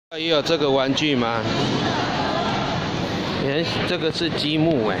也有这个玩具吗？这个是积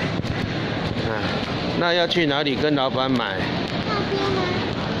木哎，那要去哪里跟老板买？那边吗？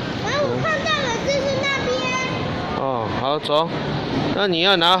我看到了，就是那边。哦，好，走。那你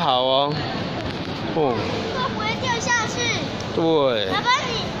要拿好哦。哦。会不会掉下去？对。爸爸，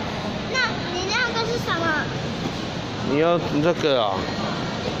你那个是什么？你要这个哦。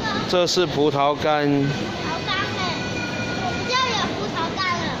这是葡萄干。葡萄干哎，我们家有葡萄干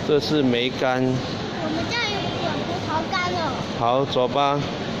了。这是梅干。我们家有葡萄干了。好，走吧。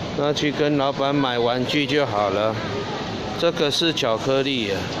那去跟老板买玩具就好了。这个是巧克力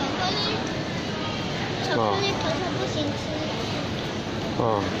耶。巧克力可是不行吃。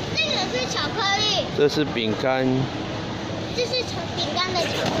哦。这个是巧克力。这是饼干。这是饼干的巧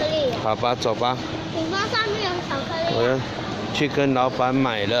克力。好吧，走吧。饼干上面有巧克力。我要去跟老板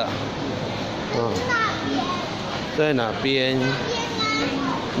买了。在哪边？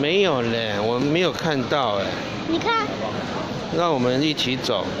没有嘞，我没有看到哎。你看。让我们一起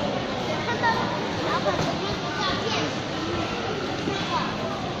走。看到老板的那个照片。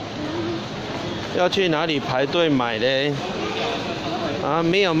要去哪里排队买嘞？啊，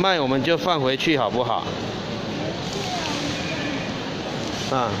没有卖我们就放回去好不好？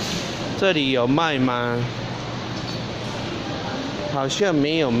啊，这里有卖吗？好像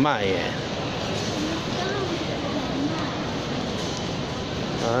没有卖耶。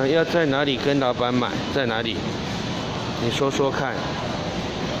啊，要在哪里跟老板买？在哪里？你说说看。啊，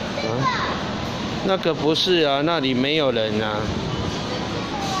那个不是啊，那里没有人啊。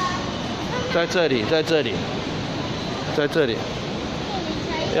在这里，在这里，在这里。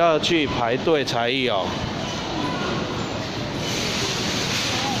要去排队才有。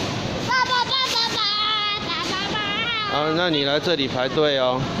啊，那你来这里排队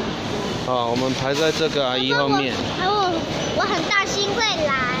哦。哦，我们排在这个阿姨后面。我很大心会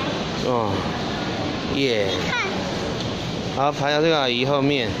来。哦，耶。看。好，排到这个阿姨后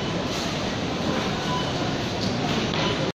面。